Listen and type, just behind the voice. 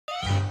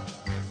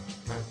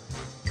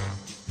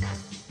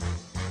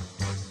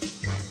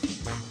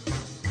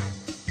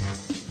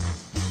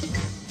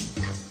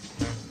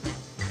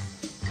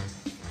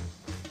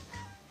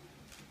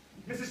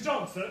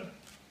Johnson.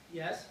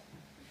 Yes?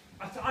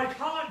 I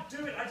can't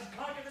do it. I just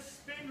can't get the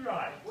spin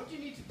right. What you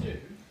need to do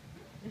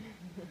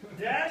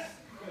Yes? is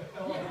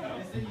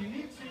that you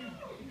need to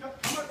come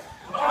over.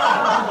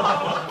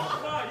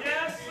 Oh,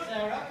 yes?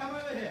 Sarah, come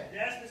over here.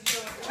 Yes,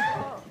 Mr.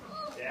 Johnson.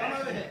 Yes. Come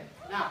over here.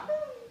 Now,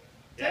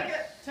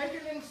 Yes. take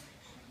a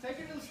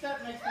little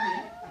step next to me.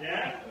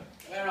 Yeah?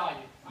 Where are you?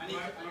 I'm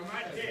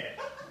right here.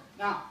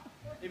 Now,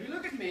 if you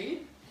look at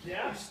me,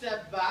 Yeah? you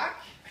step back,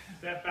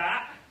 Step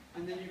back.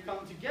 and then you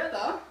come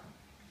together.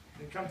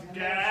 Then come and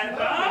then together.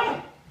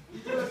 slowly you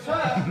do a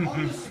turn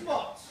on the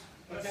spot.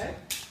 Okay?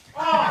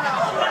 Oh,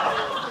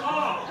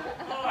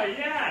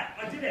 yeah.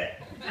 I did it.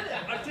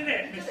 I did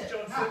it, Mr.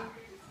 Johnson.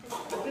 I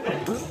did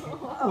it.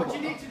 What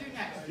you need to do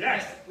next?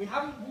 Yes. We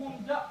haven't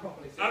warmed up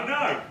properly. So Oh,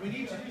 no. We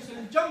need to do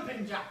some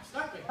jumping jacks,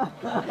 don't we?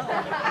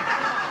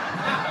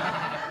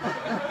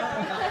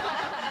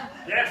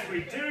 Yes, we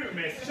do,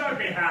 miss. Show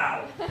me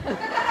how.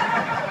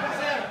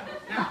 Sarah,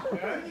 now,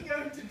 we're only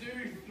going to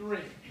do 3.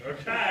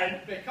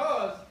 Okay.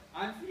 Because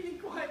I'm feeling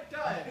quite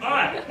tired. All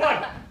right.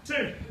 1,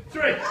 2,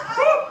 3. Woo!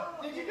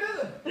 Did you do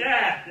them?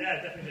 Yeah,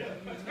 definitely did.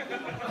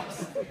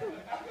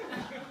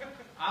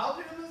 I'll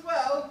do them as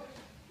well.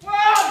 1!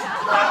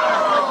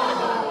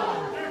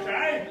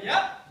 Okay.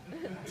 Yep.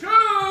 2!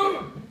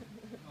 I'll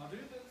do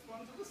this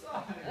one to the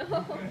side.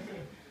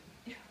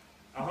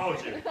 I'll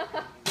hold you. 3!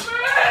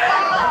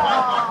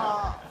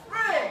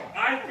 I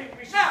think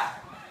we should. Now,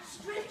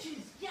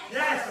 stretches. Yes.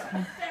 Yes.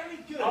 Very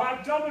good. Our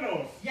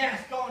abdominals. Yes,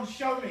 go on,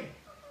 show me.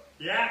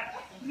 Yeah.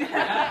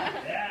 Yeah.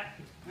 Yeah.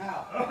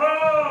 Now.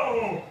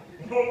 Oh!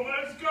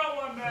 Almost got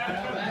one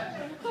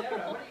there.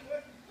 Sarah, what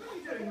are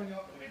you doing when you're...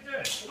 What are we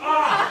doing? Oh!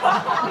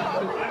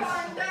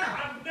 Lying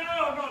down. No,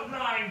 I'm not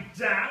lying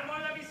down. Why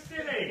would that be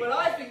silly? Well,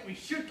 I think we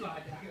should lie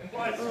down.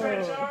 Why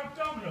stretch our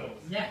abdominals?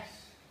 Yes.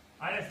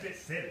 I know it's a bit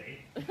silly.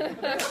 Silly!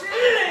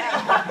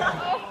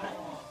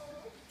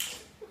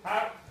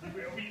 Are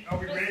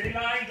we really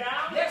lying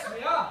down? Yes,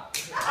 we are.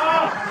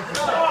 Oh!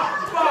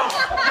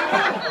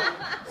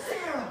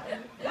 Sarah,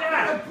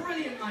 Yeah. a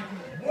brilliant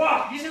idea.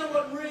 What? You know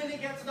what really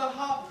gets the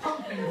heart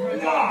pumping for a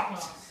What?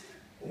 dance class?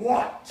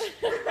 What?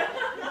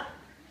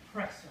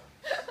 Press-ups.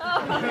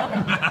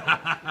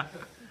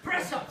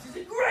 Press-ups is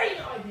a great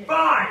idea.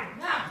 Fine!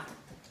 Now,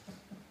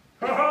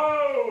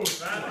 Oh!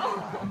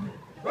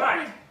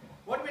 Right.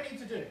 what do we need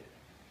to do?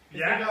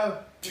 Yeah.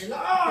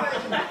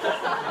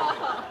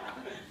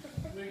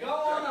 We go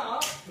on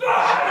up.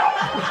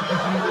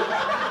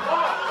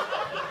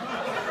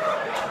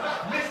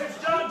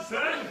 Mrs.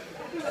 Johnson?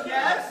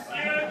 Yes?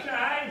 You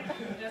okay?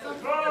 Yes, I'm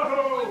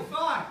Oh!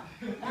 fine.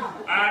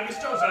 Miss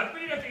Johnson, I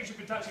really don't think you should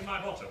be touching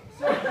my bottom.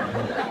 Sorry,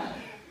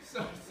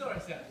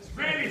 sir. It's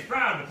really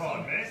frowned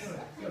upon, miss.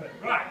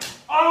 Right.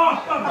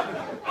 Oh!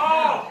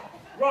 Oh!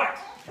 Right.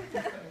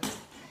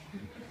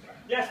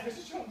 Yes,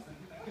 Mrs. Johnson.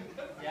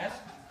 Yes?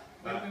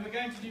 We were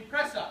going to do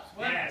press-ups,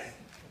 weren't Yes. we?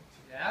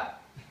 Yeah?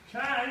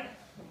 Okay.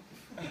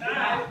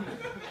 Now.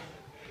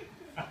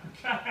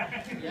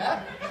 Okay.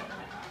 Yeah?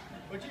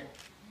 Would you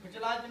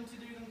like them to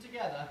do them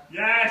together?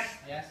 Yes.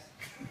 Yes.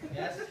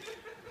 Yes?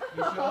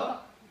 You sure?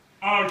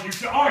 Oh, you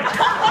should. Oh, we're going to.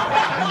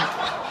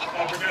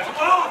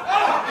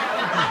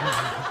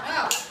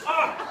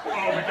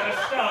 We're going to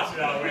start it,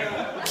 are we?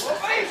 Well,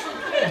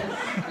 basically.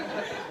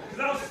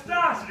 Because I'll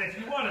start it if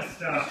you want to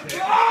start it.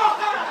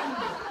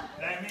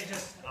 Let me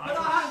just. Put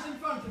our hands in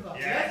front of us.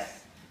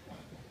 Yes.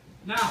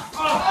 Now.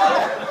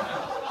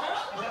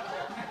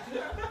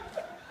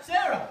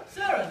 Sarah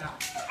now.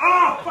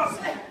 Oh, fuck.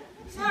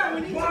 Sarah,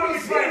 we need Why to are be we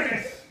doing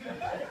serious. this?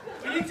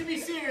 We need to be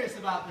serious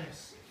about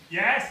this.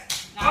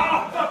 Yes. Now,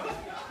 Oh, fuck.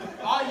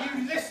 are you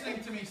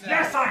listening to me, Sarah?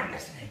 Yes, I'm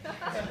listening.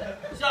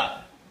 So,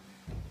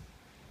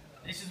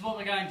 this is what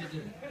we're going to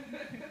do.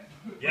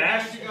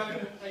 Yes.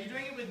 Are you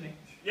doing it with me?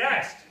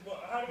 Yes. Well,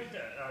 how do we do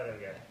it? Oh, there we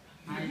go.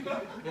 Now you go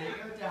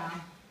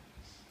down.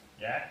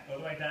 Yeah, all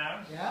the way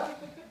down. Yeah?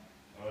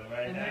 All the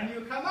way And down. then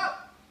you come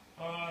up.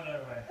 All the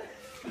way.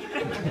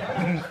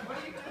 What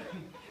are you doing?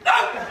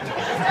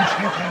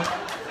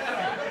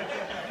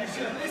 You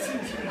should listen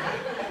to me.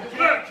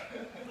 Look!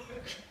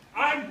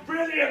 I'm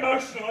really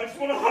emotional. I just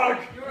want a hug.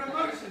 You're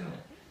emotional.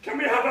 Can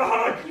we have a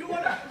hug? You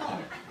want a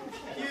hug?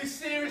 You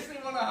seriously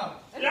want a hug?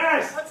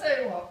 Yes. I'll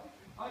tell you what.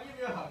 I'll give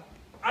you a hug.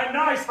 A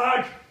nice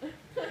hug.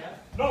 Yeah?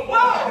 Not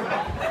one.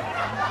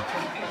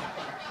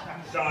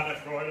 Shana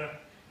Freude.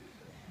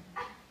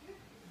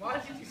 Why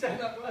did you say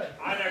that word?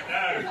 I don't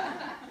know.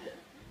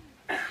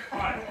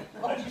 Right.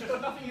 Let's You've just.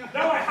 got nothing else.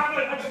 No, I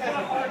haven't. I just want a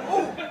hug.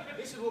 Oh,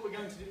 this is what we're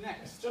going to do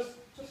next. Just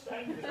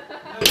stay with it.